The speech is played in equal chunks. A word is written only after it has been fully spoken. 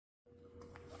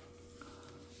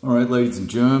All right, ladies and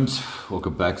germs,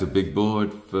 welcome back to Big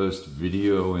Board. First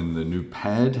video in the new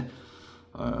pad.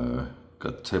 Got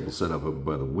the table set up over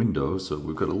by the window, so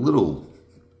we've got a little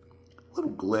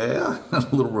glare, a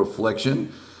little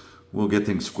reflection. We'll get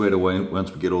things squared away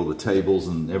once we get all the tables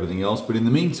and everything else. But in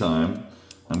the meantime,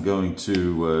 I'm going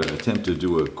to attempt to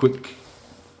do a quick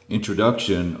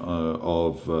introduction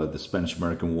of the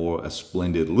Spanish-American War, a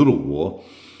splendid little war.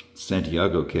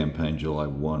 Santiago campaign, July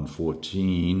 1,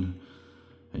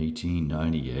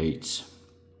 1898.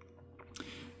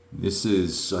 This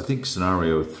is, I think,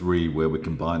 scenario 3, where we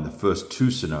combine the first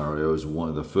two scenarios.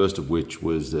 The first of which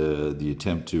was the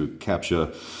attempt to capture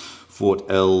Fort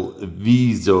El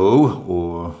Viso,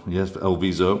 or yes, El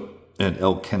Viso, and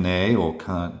El Caney, or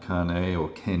Caney, or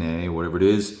Caney, whatever it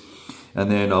is. And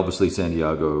then obviously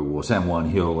Santiago, or San Juan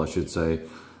Hill, I should say.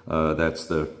 That's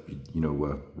the,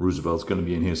 Roosevelt's going to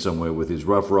be in here somewhere with his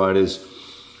Rough Riders.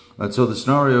 And so the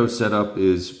scenario setup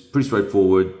is pretty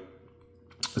straightforward.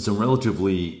 Some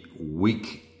relatively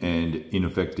weak and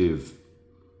ineffective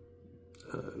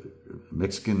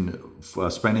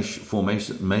Spanish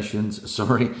formations,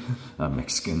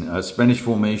 Spanish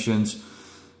formations.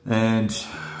 And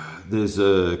there's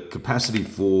a capacity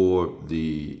for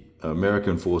the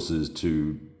American forces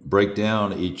to break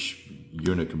down. Each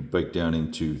unit can break down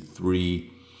into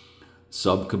 3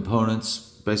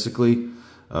 subcomponents, basically.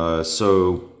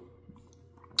 So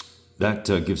that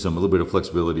gives them a little bit of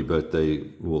flexibility, but they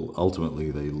will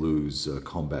ultimately lose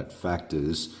combat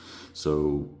factors.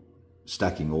 So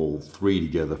stacking all 3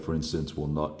 together, for instance, will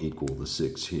not equal the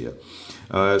 6 here.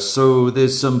 So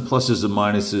there's some pluses and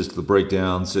minuses to the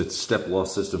breakdowns. It's a step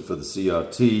loss system for the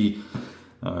CRT,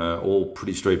 all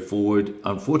pretty straightforward.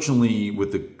 Unfortunately,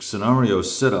 with the scenario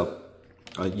setup,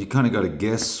 you kind of got to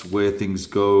guess where things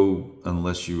go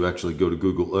unless you actually go to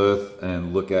Google Earth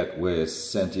and look at where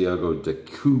Santiago de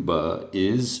Cuba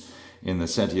is in the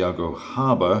Santiago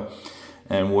Harbor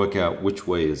and work out which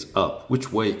way is up,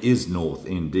 which way is north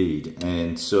indeed.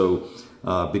 And so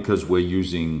because we're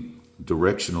using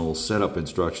directional setup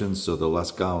instructions, so the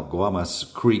Las Guamas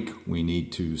Creek, we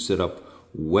need to set up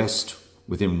west,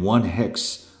 within 1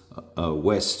 hex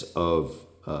west of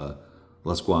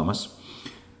Las Guamas.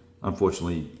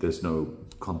 Unfortunately, there's no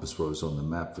compass rose on the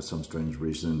map for some strange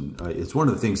reason. It's one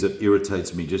of the things that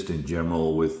irritates me just in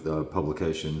general with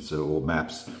publications or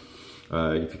maps.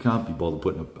 If you can't be bothered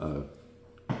putting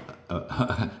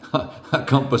a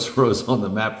compass rose on the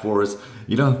map for us,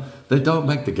 they don't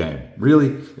make the game.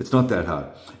 Really, it's not that hard.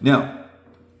 Now,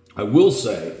 I will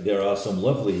say there are some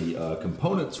lovely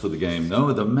components for the game,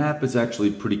 though. The map is actually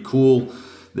pretty cool.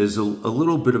 There's a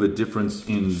little bit of a difference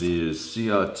in the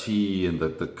CRT and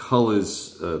the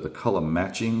colors, the color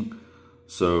matching.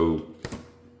 So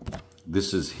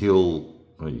this is hill,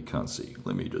 oh, you can't see.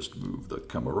 Let me just move the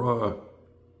camera.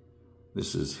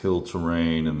 This is hill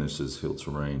terrain and this is hill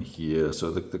terrain here.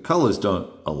 So the colors don't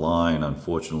align,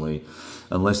 unfortunately,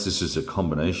 unless this is a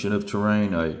combination of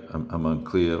terrain. I'm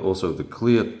unclear. Also, the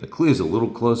clear is a little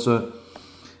closer.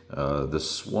 The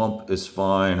swamp is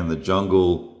fine, and the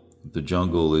jungle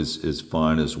is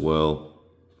fine as well.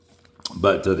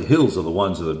 But the hills are the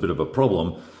ones that are a bit of a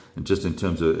problem, and just in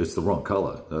terms of, it's the wrong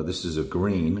color. This is a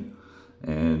green,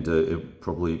 and it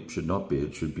probably should not be.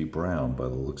 It should be brown by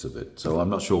the looks of it. So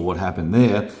I'm not sure what happened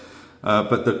there.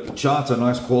 But the charts are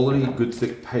nice quality, good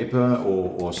thick paper,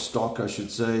 or stock, I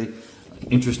should say.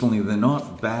 Interestingly, they're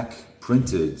not back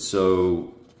printed.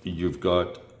 So you've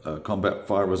got a combat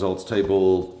fire results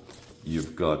table,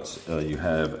 you've got, you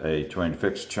have a terrain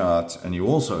effects chart, and you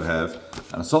also have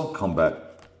an assault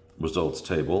combat results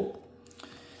table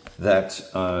that,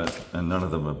 and none of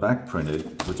them are back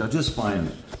printed, which I just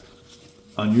find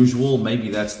unusual. Maybe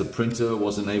that's the printer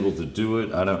wasn't able to do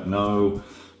it. I don't know.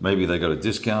 Maybe they got a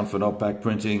discount for not back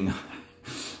printing.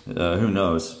 Who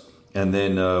knows? And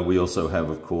then we also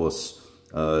have, of course,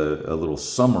 a little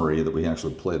summary that we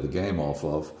actually play the game off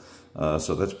of.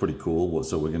 So that's pretty cool.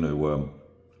 So we're going to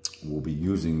we'll be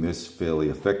using this fairly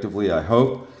effectively, I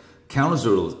hope. Counters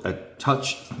are a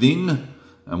touch thin,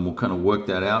 and we'll kind of work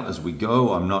that out as we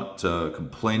go. I'm not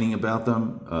complaining about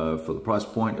them for the price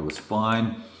point. It was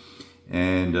fine.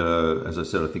 And as I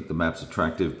said, I think the map's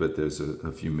attractive, but there's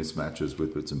a few mismatches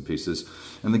with bits and pieces.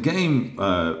 And the game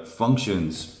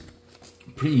functions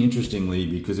pretty interestingly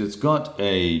because it's got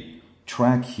a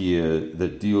track here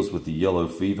that deals with the yellow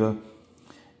fever.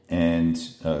 And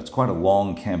it's quite a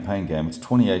long campaign game. It's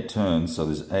 28 turns, so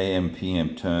there's AM,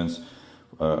 PM turns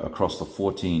across the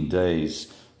 14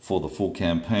 days for the full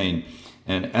campaign.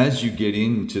 And as you get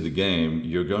into the game,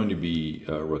 you're going to be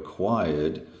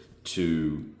required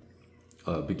to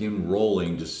begin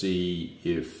rolling to see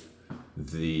if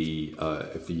if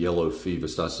the yellow fever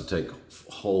starts to take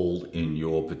hold in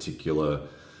your particular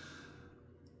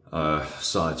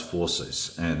side's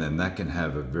forces, and then that can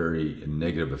have a very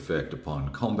negative effect upon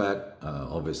combat,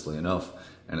 obviously enough,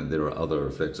 and there are other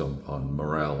effects on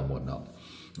morale and whatnot.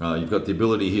 You've got the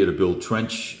ability here to build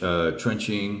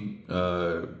trenching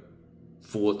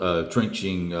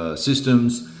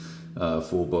systems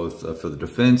for both for the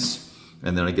defense,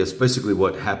 and then I guess basically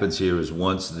what happens here is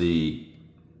once the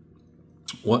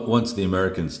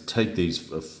Americans take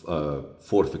these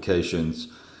fortifications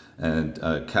and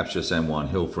capture San Juan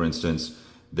Hill, for instance,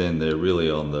 then they're really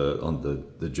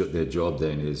their job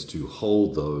then is to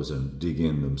hold those and dig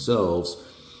in themselves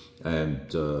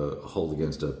and hold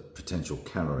against a potential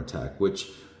counterattack, which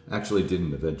actually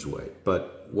didn't eventuate.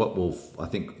 But I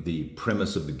think the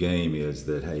premise of the game is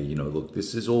that, hey, you know, look,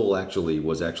 this is all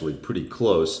was actually pretty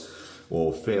close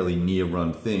or fairly near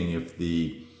run thing. If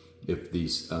the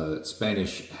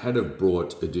Spanish had have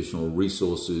brought additional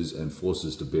resources and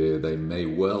forces to bear, they may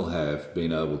well have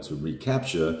been able to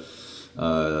recapture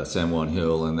San Juan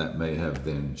Hill, and that may have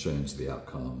then changed the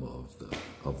outcome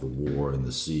of the war and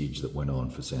the siege that went on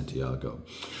for Santiago.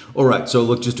 All right, so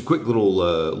look, just a quick little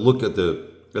look at the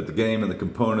game and the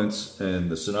components and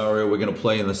the scenario we're going to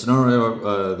play. In the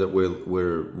scenario that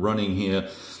we're running here,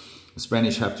 the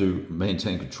Spanish have to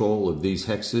maintain control of these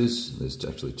hexes. There's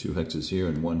actually 2 hexes here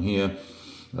and 1 here.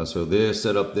 So they're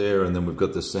set up there, and then we've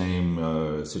got the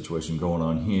same situation going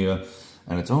on here.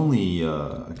 And it's only,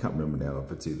 I can't remember now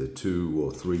if it's either 2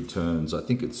 or 3 turns. I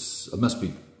think it's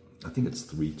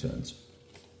 3 turns.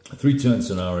 A 3-turn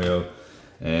scenario,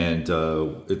 and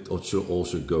it all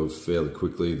should go fairly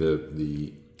quickly.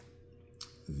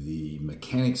 The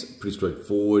mechanics are pretty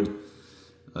straightforward.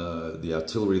 The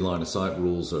artillery line of sight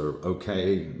rules are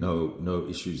okay. No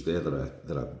issues there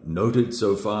that I've noted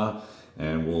so far.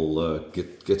 And we'll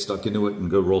get stuck into it and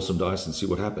go roll some dice and see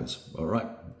what happens. All right,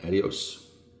 adios.